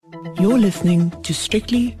You're listening to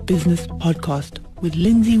Strictly Business Podcast with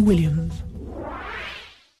Lindsay Williams.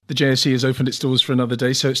 The JSE has opened its doors for another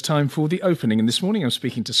day, so it's time for the opening. And this morning I'm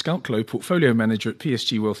speaking to Schalk Louw, Portfolio Manager at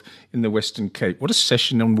PSG Wealth in the Western Cape. What a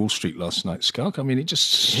session on Wall Street last night, Schalk. I mean, it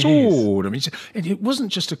just soared. I mean, it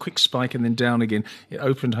wasn't just a quick spike and then down again. It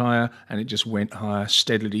opened higher and it just went higher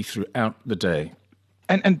steadily throughout the day.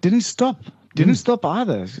 And didn't stop. Didn't stop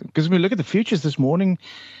either. Because when we look at the futures this morning,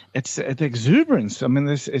 it's the exuberance. I mean,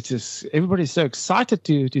 it's just everybody's so excited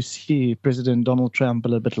to see President Donald Trump a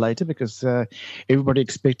little bit later because everybody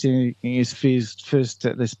expecting his first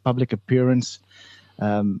this public appearance,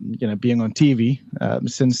 being on TV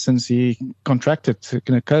since he contracted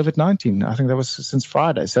COVID-19. I think that was since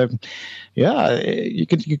Friday. So, yeah, you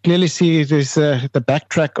clearly see there's the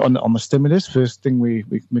backtrack on the stimulus. First thing we're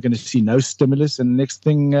going to see no stimulus, and the next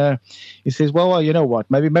thing he says, well, you know what?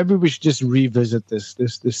 Maybe we should just revisit this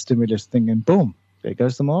stimulus thing, and boom. There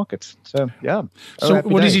goes the market. So, yeah. So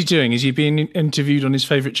what is he doing? Is he being interviewed on his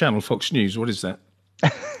favourite channel, Fox News? What is that?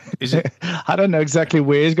 Is it? I don't know exactly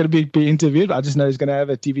where he's going to be interviewed. But I just know he's going to have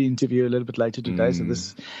a TV interview a little bit later today. So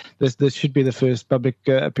this should be the first public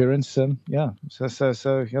appearance. So yeah.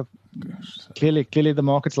 Clearly the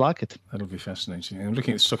markets like it. That'll be fascinating. I'm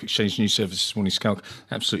looking at the Stock Exchange News Service this morning, Schalk.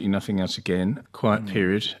 Absolutely nothing else again. Quiet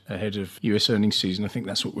period ahead of US earnings season. I think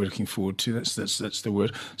that's what we're looking forward to. That's the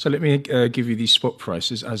word. So let me give you these spot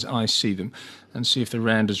prices as I see them and see if the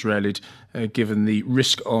Rand has rallied given the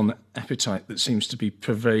risk-on appetite that seems to be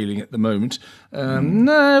prevailing at the moment.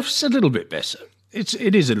 No, it's a little bit better.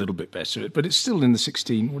 It is a little bit better, but it's still in the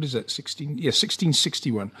 16. What is that? 16? Yeah,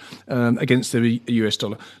 1661 against the US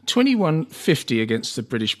dollar, 21.50 against the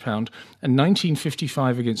British pound, and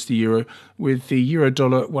 19.55 against the euro. With the euro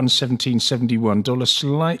dollar 117.71, dollar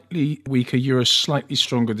slightly weaker, euro slightly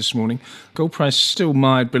stronger this morning. Gold price still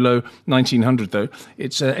mired below 1900 though.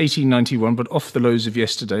 It's 1891, but off the lows of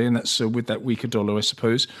yesterday, and that's with that weaker dollar, I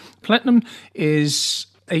suppose. Platinum is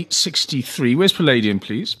 863. Where's palladium,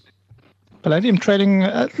 please? Palladium trading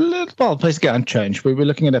basically unchanged. We're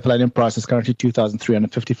looking at a palladium price is currently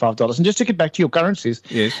 $2,355. And just to get back to your currencies,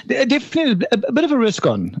 yes, definitely a bit of a risk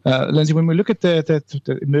on, Lindsay. When we look at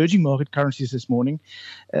the emerging market currencies this morning,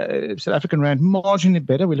 South African rand marginally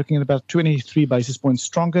better. We're looking at about 23 basis points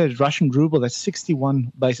stronger. Russian ruble, that's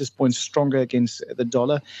 61 basis points stronger against the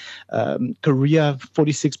dollar. Korea,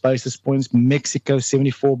 46 basis points. Mexico,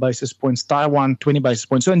 74 basis points. Taiwan, 20 basis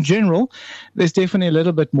points. So in general, there's definitely a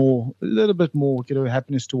little bit more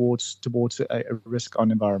happiness towards a risk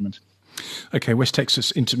on environment. Okay, West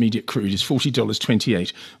Texas Intermediate crude is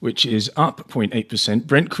 $40.28, which is up 0.8%.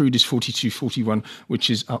 Brent crude is $42.41, which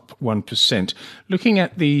is up 1%. Looking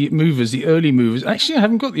at the movers, the early movers. Actually, I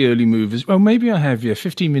haven't got the early movers. Well, maybe I have, yeah.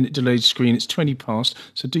 15-minute delayed screen. It's 20 past,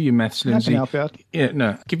 so do your maths, Lindsay. I can help you out. Yeah,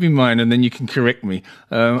 no, give me mine and then you can correct me.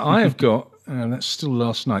 I have got, that's still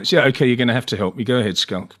last night. Yeah, okay, you're going to have to help me. Go ahead,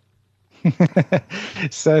 Schalk.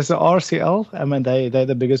 So RCL, I mean, they're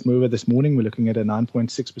the biggest mover this morning. We're looking at a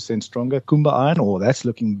 9.6% stronger. Kumba Iron, that's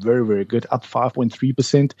looking very, very good, up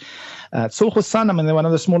 5.3%. Tsogosan, I mean, they're one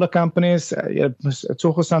of the smaller companies.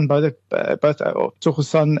 Tsogosan, both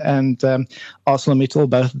Tsogosan and ArcelorMittal,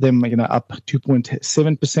 both of them, up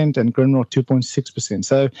 2.7% and Grindrod 2.6%.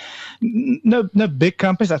 So no big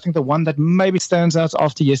companies. I think the one that maybe stands out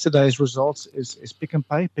after yesterday's results is Pick n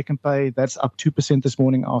Pay. Pick n Pay, that's up 2% this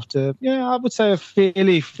morning after, I would say a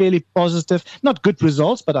fairly positive, not good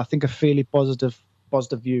results, but I think a fairly positive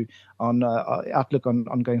view on outlook on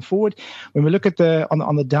going forward. When we look at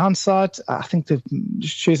on the downside, I think the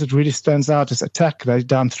shares that really stands out is Attack. They're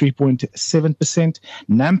down 3.7%.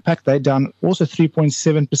 Nampak, they're down also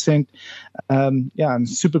 3.7%. And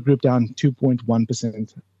Supergroup down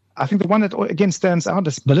 2.1%. I think the one that again stands out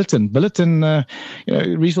is Billiton. Billiton,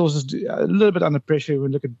 resources a little bit under pressure. When we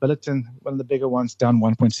look at Billiton, one of the bigger ones, down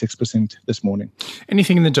 1.6% this morning.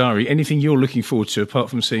 Anything in the diary? Anything you're looking forward to apart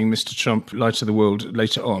from seeing Mr. Trump lie to the world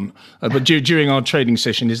later on? But during our trading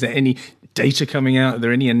session, is there any data coming out? Are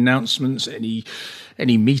there any announcements? Any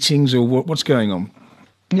meetings or what's going on?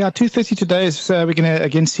 Yeah, 2:30 today is we're going to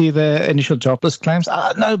again see the initial jobless claims.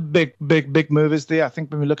 No big movers there. I think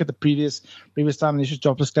when we look at the previous time, initial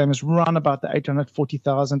jobless claim is run about the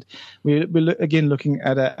 840,000. We're again looking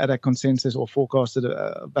at a consensus or forecasted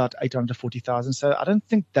about 840,000. So I don't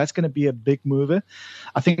think that's going to be a big mover.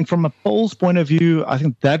 I think from a polls point of view, I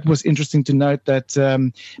think that was interesting to note that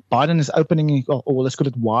Biden is opening, or let's call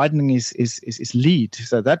it widening his lead.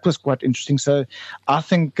 So that was quite interesting. So I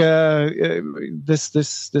think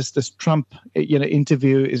this this Trump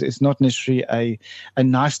interview is not necessarily a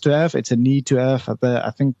nice to have. It's a need to have.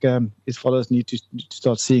 I think his followers need to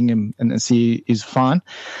start seeing him and see he's fine.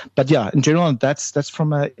 But yeah, in general, that's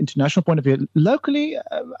from an international point of view. Locally,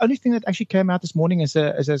 only thing that actually came out this morning is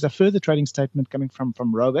a further trading statement coming from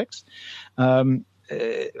Robex.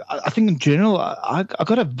 I think in general, I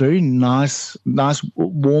got a very nice,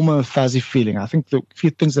 warmer, fuzzy feeling. I think the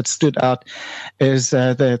few things that stood out is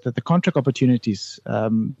the contract opportunities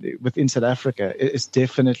within South Africa is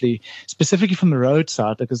definitely, specifically from the road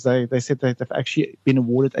side, because they said that they've actually been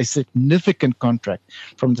awarded a significant contract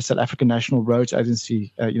from the South African National Roads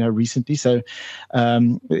Agency, recently. So,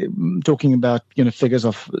 talking about figures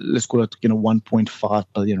of, let's call it 1.5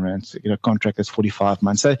 billion rands, contract that's 45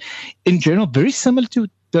 months. So, in general, very similar to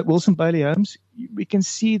the Wilson Bailey Homes, we can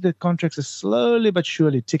see the contracts are slowly but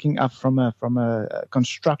surely ticking up from a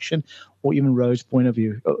construction or even roads point of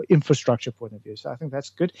view, or infrastructure point of view. So I think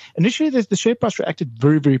that's good. Initially, the share price reacted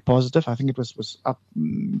very, very positive. I think it was up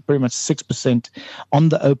pretty much 6% on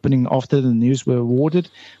the opening after the news were awarded.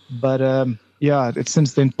 But it's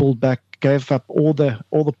since then pulled back, gave up all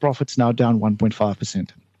the profits, now down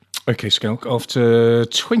 1.5%. Okay, Schalk, after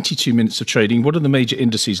 22 minutes of trading, what are the major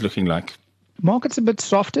indices looking like? Market's a bit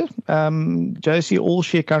softer. JSE All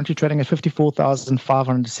Share currently trading at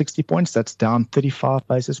 54,560 points. That's down 35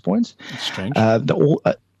 basis points. That's strange.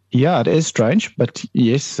 It is strange, but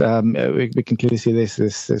yes, we can clearly see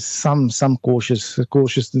there's some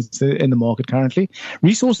cautiousness in the market currently.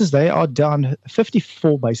 Resources, they are down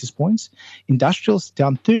 54 basis points. Industrials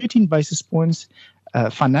down 13 basis points.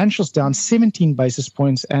 Financials down 17 basis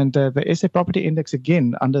points, and the SA Property Index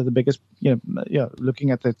again under the biggest,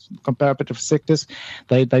 looking at the comparative sectors,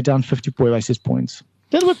 they down 54 basis points.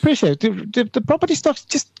 A little bit pressure. The property stocks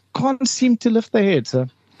just can't seem to lift their heads.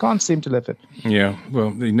 Can't seem to lift it. Yeah,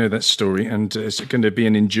 well, you know that story, and it's going to be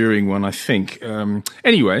an enduring one, I think.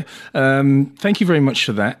 Anyway, thank you very much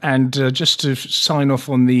for that. And just to sign off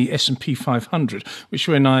on the S&P 500, which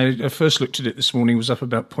when I first looked at it this morning was up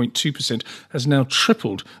about 0.2%, has now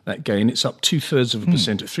tripled that gain. It's up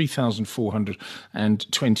 0.2% at 3,428.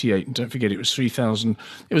 And don't forget, it was 3,000.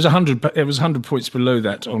 It was 100 points below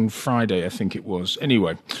that on Friday, I think it was.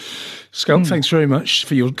 Anyway. Schalk, thanks very much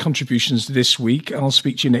for your contributions this week. I'll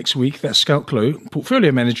speak to you next week. That's Schalk Louw,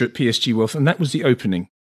 Portfolio Manager at PSG Wealth, and that was the opening.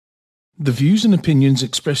 The views and opinions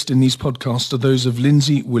expressed in these podcasts are those of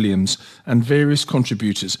Lindsay Williams and various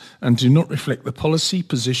contributors and do not reflect the policy,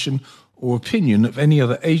 position, or opinion of any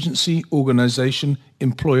other agency, organisation,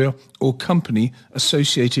 employer, or company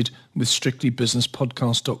associated with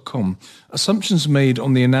strictlybusinesspodcast.com. Assumptions made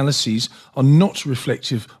on the analyses are not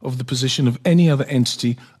reflective of the position of any other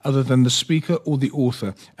entity other than the speaker or the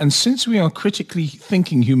author. And since we are critically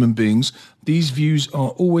thinking human beings, these views are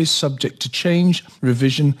always subject to change,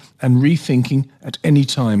 revision, and rethinking at any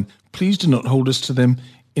time. Please do not hold us to them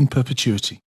in perpetuity.